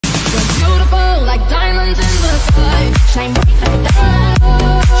like diamonds in the sky. Shine bright like a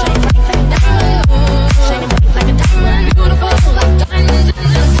diamond. Shine bright like a diamond. Shine bright like a diamond. Beautiful like diamonds in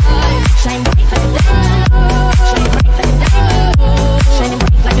the sky. Shine bright like a diamond. Shine bright like a diamond. Shine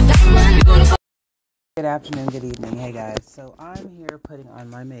bright like a diamond. Beautiful. Good afternoon, good evening. Hey guys, so I'm here putting on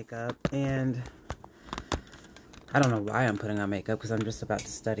my makeup, and I don't know why I'm putting on makeup because I'm just about to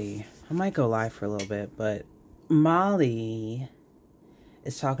study. I might go live for a little bit, but Molly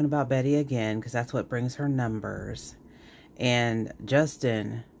is talking about Betty again because that's what brings her numbers. And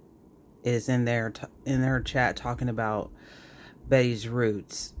Justin is in their chat talking about Betty's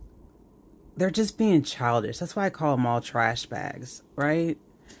roots. They're just being childish. That's why I call them all trash bags, right?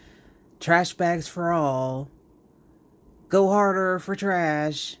 Trash bags for all. Go harder for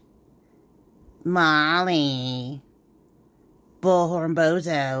trash. Molly. Bullhorn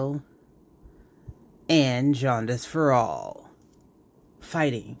bozo. And jaundice for all.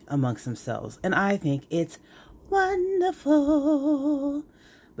 Fighting amongst themselves. And I think it's wonderful.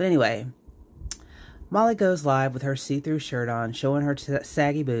 But anyway, Molly goes live with her see-through shirt on, showing her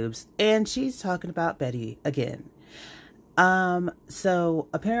saggy boobs. And she's talking about Betty again. So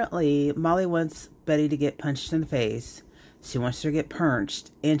apparently Molly wants Betty to get punched in the face. She wants her to get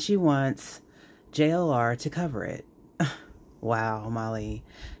punched, and she wants JLR to cover it. Wow, Molly.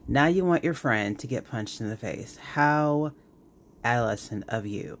 Now you want your friend to get punched in the face. How adolescent of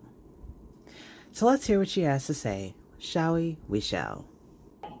you. So let's hear what she has to say. Shall we? We shall.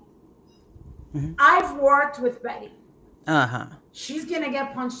 Mm-hmm. I've worked with Betty. Uh-huh. She's gonna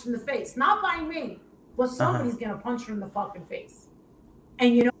get punched in the face. Not by me. But somebody's gonna punch her in the fucking face.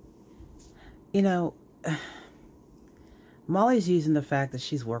 And you know, Molly's using the fact that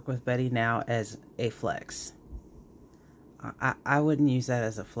she's worked with Betty now as a flex. I wouldn't use that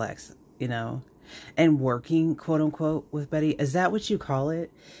as a flex, you know. And working, quote unquote, with Betty, is that what you call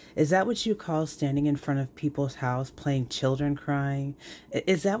it? Is that what you call standing in front of people's house playing children crying?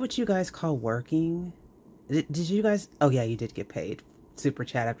 Is that what you guys call working? Did you guys? Oh yeah, you did get paid. Super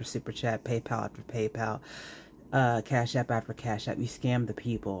chat after super chat, PayPal after PayPal, Cash App after Cash App. You scammed the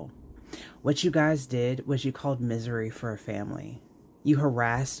people. What you guys did was you called misery for a family. You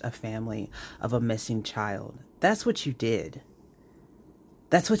harassed a family of a missing child. That's what you did.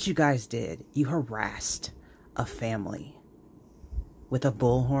 That's what you guys did. You harassed a family with a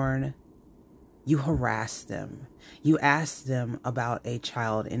bullhorn. You harassed them. You asked them about a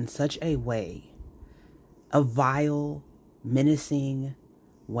child in such a way, a vile, menacing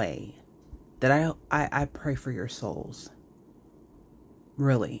way, that I pray for your souls.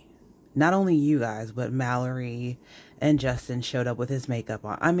 Really. Not only you guys, but Mallory and Justin showed up with his makeup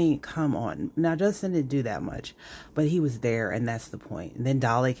on. I mean, come on. Now, Justin didn't do that much, but he was there, and that's the point. And then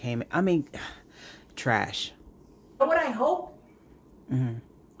Dolly came. I mean, trash. What I hope? Mm-hmm.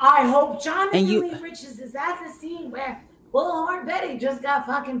 I hope Jonathan Lee Riches is at the scene where Bullhorn Betty just got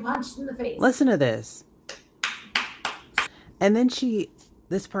fucking punched in the face. Listen to this. And then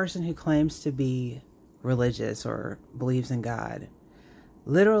this person who claims to be religious or believes in God,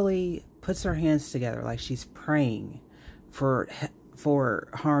 literally puts her hands together like she's praying for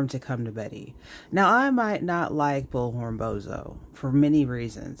harm to come to Betty. Now, I might not like Bullhorn Bozo for many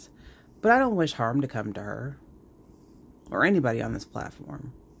reasons, but I don't wish harm to come to her or anybody on this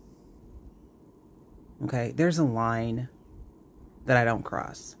platform. Okay, there's a line that I don't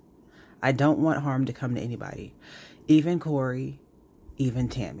cross. I don't want harm to come to anybody. Even Corey, even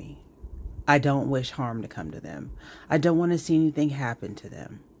Tammy. I don't wish harm to come to them. I don't want to see anything happen to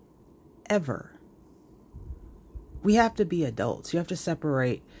them. Ever. We have to be adults. You have to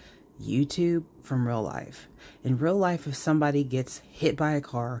separate YouTube from real life. In real life, if somebody gets hit by a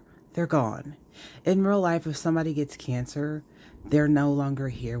car, they're gone. In real life, if somebody gets cancer, they're no longer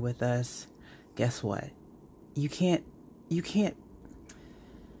here with us. Guess what? You can't,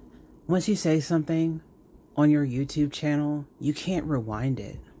 once you say something on your YouTube channel, you can't rewind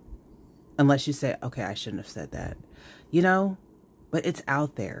it. Unless you say, okay, I shouldn't have said that. You know? But it's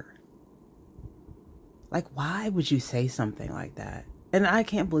out there. Like, why would you say something like that? And I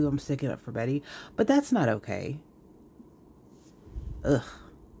can't believe I'm sticking up for Betty. But that's not okay. Ugh.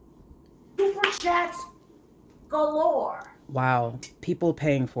 Super chats galore. Wow. People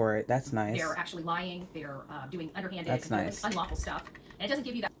paying for it. That's nice. They're actually lying. They're doing underhanded, that's nice. Unlawful stuff. And it doesn't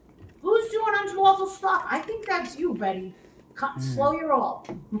give you that. Who's doing unlawful stuff? I think that's you, Betty. Slow your roll.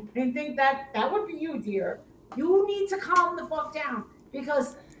 I think that would be you, dear. You need to calm the fuck down,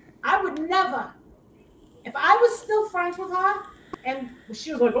 because I would never, if I was still friends with her and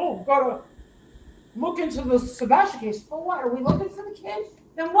she was like, oh, gotta look into the Sebastian case. For what? Are we looking for the kid?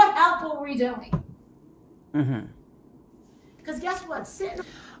 Then what help are we doing? Mm-hmm. Because guess what?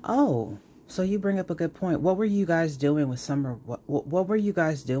 Oh, So you bring up a good point. What were you guys doing with Summer? What were you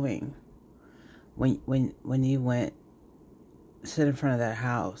guys doing when you went sit in front of that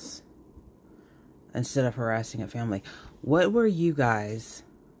house instead of harassing a family? What were you guys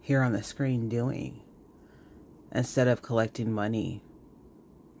here on the screen doing instead of collecting money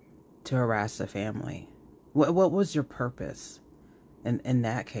to harass a family? What was your purpose in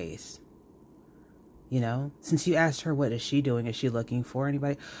that case? You know, since you asked her, what is she doing? Is she looking for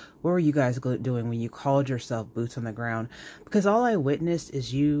anybody? What were you guys doing when you called yourself boots on the ground? Because all I witnessed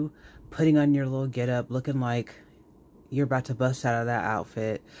is you putting on your little get up, looking like you're about to bust out of that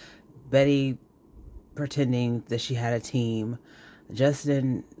outfit. Betty pretending that she had a team.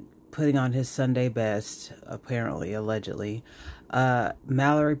 Justin putting on his Sunday best, apparently, allegedly.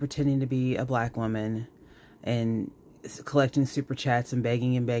 Mallory pretending to be a black woman and collecting super chats and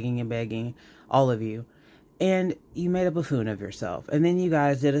begging and begging and begging, all of you. And you made a buffoon of yourself. And then you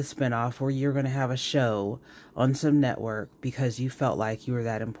guys did a spinoff where you're going to have a show on some network because you felt like you were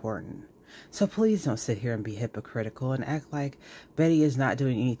that important. So please don't sit here and be hypocritical and act like Betty is not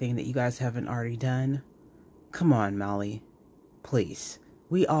doing anything that you guys haven't already done. Come on, Molly. Please.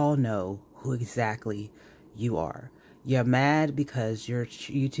 We all know who exactly you are. You're mad because your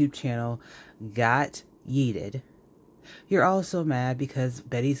YouTube channel got yeeted. You're also mad because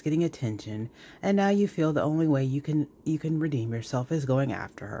Betty's getting attention, and now you feel the only way you can redeem yourself is going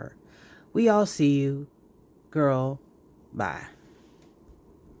after her. We all see you, girl. Bye.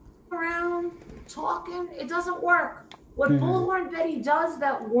 Around talking, it doesn't work. What Bullhorn Betty does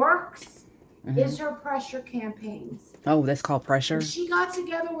that works is her pressure campaigns. Oh, that's called pressure? When she got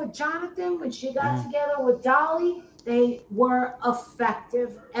together with Jonathan, when she got together with Dolly, they were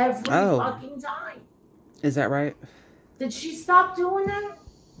effective every fucking time. Is that right? Did she stop doing that?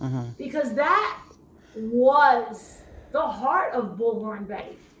 Because that was the heart of Bullhorn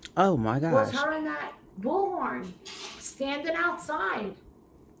Betty. Oh my gosh. Was her and that Bullhorn standing outside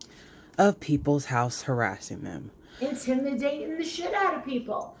of people's house harassing them. Intimidating the shit out of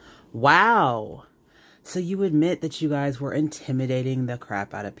people. Wow. So you admit that you guys were intimidating the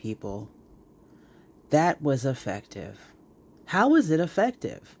crap out of people. That was effective. How was it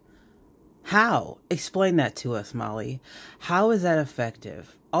effective? How? Explain that to us, Molly. How is that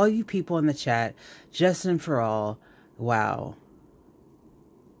effective? All you people in the chat, Justin for all, wow.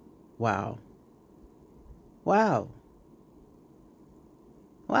 Wow. Wow.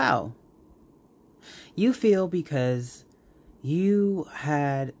 Wow. You feel because you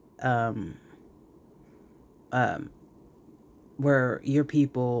had, where your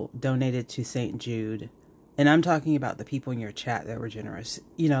people donated to St. Jude, and I'm talking about the people in your chat that were generous.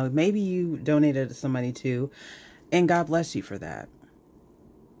 You know, maybe you donated some money too, and God bless you for that.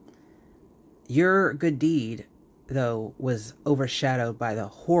 Your good deed, though, was overshadowed by the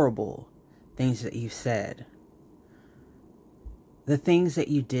horrible things that you said. The things that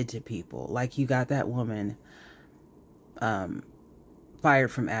you did to people. Like you got that woman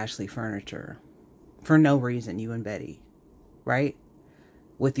fired from Ashley Furniture for no reason, you and Betty. Right?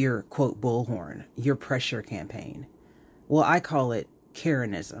 With your, quote, bullhorn, your pressure campaign. Well, I call it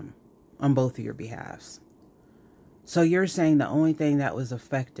Karenism on both of your behalves. So you're saying the only thing that was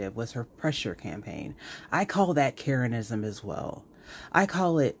effective was her pressure campaign. I call that Karenism as well. I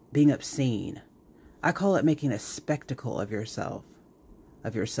call it being obscene. I call it making a spectacle of yourself,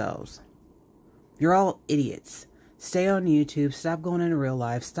 of yourselves. You're all idiots. Stay on YouTube. Stop going into real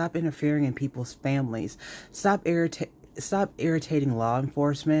life. Stop interfering in people's families. Stop irritating law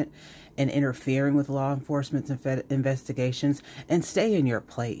enforcement and interfering with law enforcement's investigations, and stay in your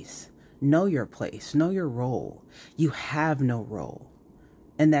place. Know your place. Know your role. You have no role.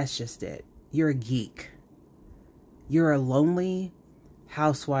 And that's just it. You're a geek. You're a lonely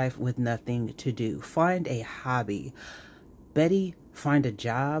housewife with nothing to do. Find a hobby. Betty, find a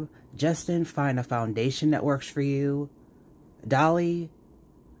job. Justin, find a foundation that works for you. Dolly,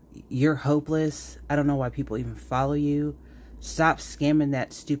 you're hopeless. I don't know why people even follow you. Stop scamming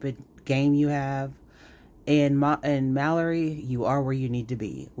that stupid game you have. And Mallory, you are where you need to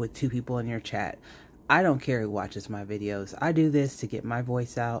be with 2 people in your chat. I don't care who watches my videos. I do this to get my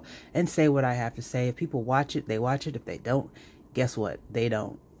voice out and say what I have to say. If people watch it, they watch it. If they don't, guess what? They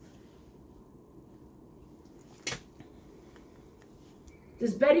don't.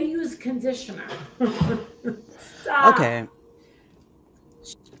 Does Betty use conditioner? Stop. Okay.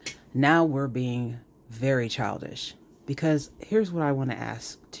 Now we're being very childish. Because here's what I want to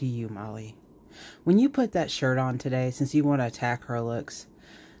ask to you, Molly. When you put that shirt on today, since you want to attack her looks,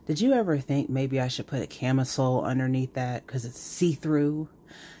 did you ever think maybe I should put a camisole underneath that because it's see-through?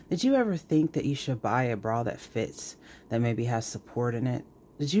 Did you ever think that you should buy a bra that fits, that maybe has support in it?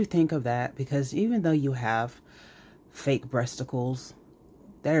 Did you think of that? Because even though you have fake breasticles,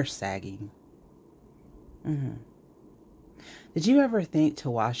 they're sagging. Did you ever think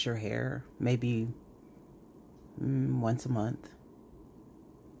to wash your hair maybe once a month?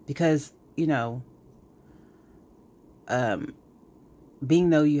 Because, you know,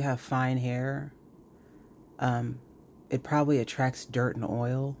 being though you have fine hair, it probably attracts dirt and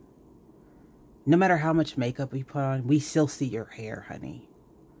oil. No matter how much makeup we put on, we still see your hair, honey.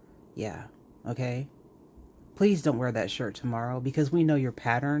 Yeah, okay? Please don't wear that shirt tomorrow, because we know your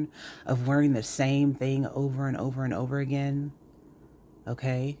pattern of wearing the same thing over and over and over again.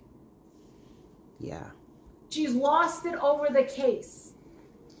 Okay? Yeah. She's lost it over the case.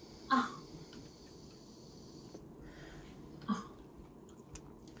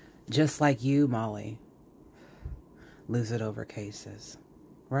 Just like you, Molly. Lose it over cases.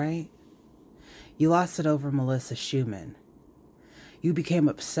 Right? You lost it over Melissa Schumann. You became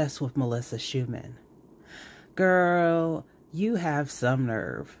obsessed with Melissa Schumann. Girl, you have some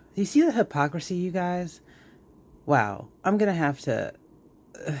nerve. Do you see the hypocrisy, you guys? Wow. I'm going to have to...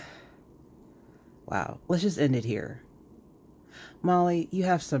 Wow. Let's just end it here. Molly, you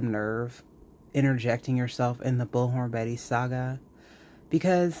have some nerve interjecting yourself in the Bullhorn Betty saga,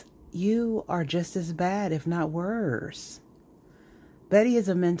 because you are just as bad, if not worse. Betty is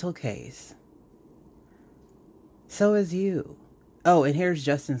a mental case. So is you. Oh, and here's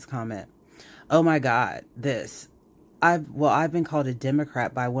Justin's comment. Oh my God, this. I've been called a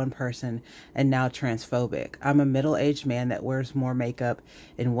Democrat by one person and now transphobic. I'm a middle-aged man that wears more makeup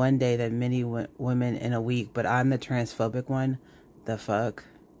in one day than many women in a week, but I'm the transphobic one. The fuck?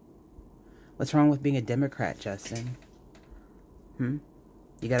 What's wrong with being a Democrat, Justin?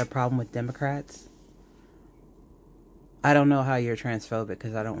 You got a problem with Democrats? I don't know how you're transphobic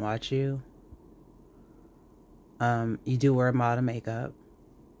because I don't watch you. You do wear a lot of makeup.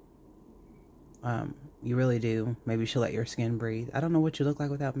 You really do. Maybe you should let your skin breathe. I don't know what you look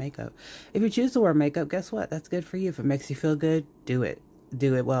like without makeup. If you choose to wear makeup, guess what? That's good for you. If it makes you feel good, do it.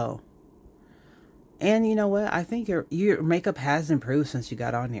 Do it well. And you know what? I think your makeup has improved since you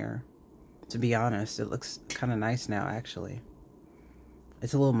got on here. To be honest, it looks kind of nice now, actually.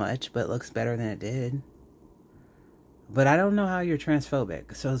 It's a little much, but it looks better than it did. But I don't know how you're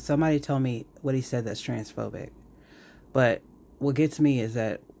transphobic. So somebody tell me what he said that's transphobic. But what gets me is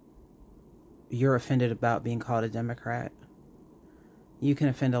that you're offended about being called a Democrat. You can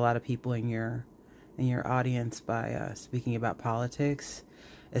offend a lot of people in your audience by speaking about politics,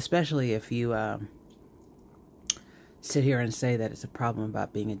 especially if you sit here and say that it's a problem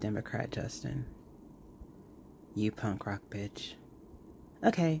about being a Democrat, Justin. You punk rock bitch.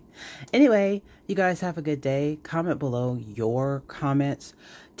 Okay. Anyway, you guys have a good day. Comment below your comments.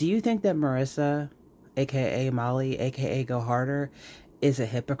 Do you think that Marissa, aka Molly, aka Goharder, is a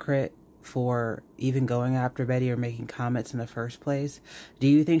hypocrite for even going after Betty or making comments in the first place? Do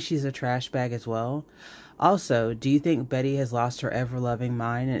you think she's a trash bag as well? Also, do you think Betty has lost her ever-loving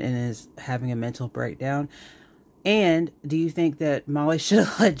mind and is having a mental breakdown? And do you think that Molly should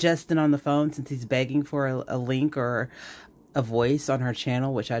have let Justin on the phone since he's begging for a link or a voice on her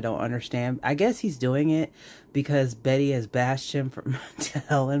channel, which I don't understand? I guess he's doing it because Betty has bashed him from to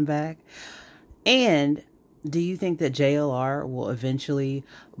hell and back. And do you think that JLR will eventually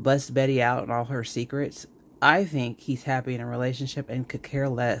bust Betty out on all her secrets? I think he's happy in a relationship and could care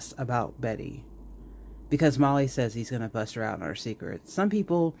less about Betty, because Molly says he's going to bust her out on her secrets. Some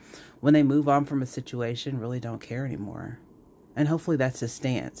people, when they move on from a situation, really don't care anymore. And hopefully that's his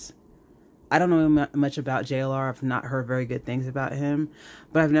stance. I don't know much about JLR. I've not heard very good things about him,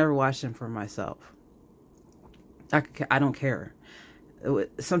 but I've never watched him for myself. I don't care.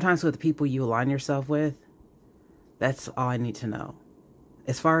 Sometimes with the people you align yourself with, that's all I need to know.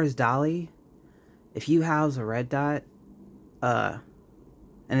 As far as Dolly, if you house a red dot, and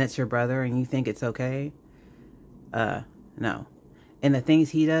it's your brother and you think it's okay, no. And the things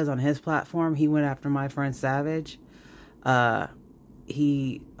he does on his platform, he went after my friend Savage.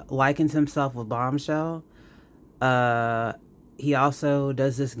 He likens himself with Bombshell. He also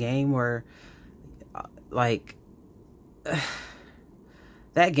does this game where,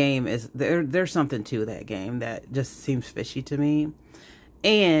 that game is, there's something to that game that just seems fishy to me.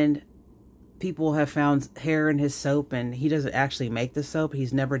 And people have found hair in his soap, and he doesn't actually make the soap.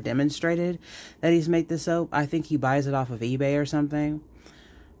 He's never demonstrated that he's made the soap. I think he buys it off of eBay or something.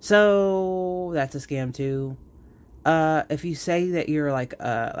 So that's a scam too. If you say that you're like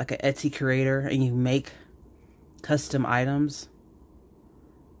an Etsy creator and you make custom items,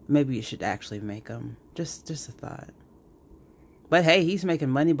 maybe you should actually make them. Just a thought. But hey, he's making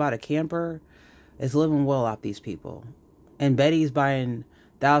money, bought a camper, is living well off these people. And Betty's buying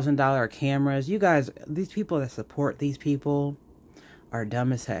 $1,000 cameras. You guys, these people that support these people are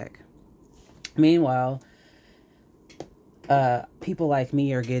dumb as heck. Meanwhile, people like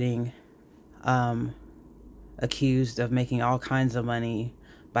me are getting accused of making all kinds of money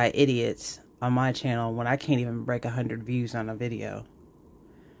by idiots on my channel when I can't even break 100 views on a video.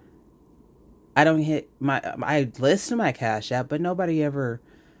 I don't hit I list to my Cash App, but nobody ever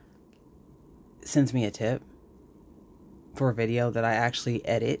sends me a tip for a video that I actually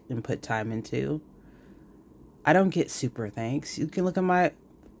edit and put time into. I don't get super thanks. You can look at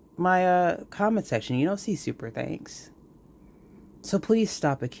my comment section. You don't see super thanks. So please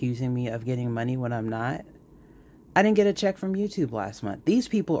stop accusing me of getting money when I'm not. I didn't get a check from YouTube last month. These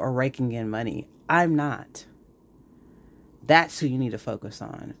people are raking in money. I'm not. That's who you need to focus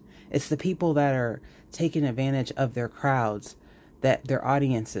on. It's the people that are taking advantage of their crowds, that their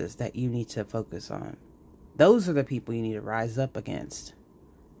audiences, that you need to focus on. Those are the people you need to rise up against.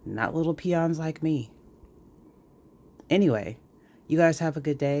 Not little peons like me. Anyway, you guys have a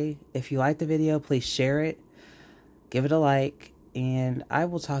good day. If you like the video, please share it. Give it a like. And I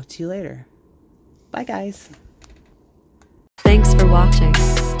will talk to you later. Bye, guys. Thanks for watching.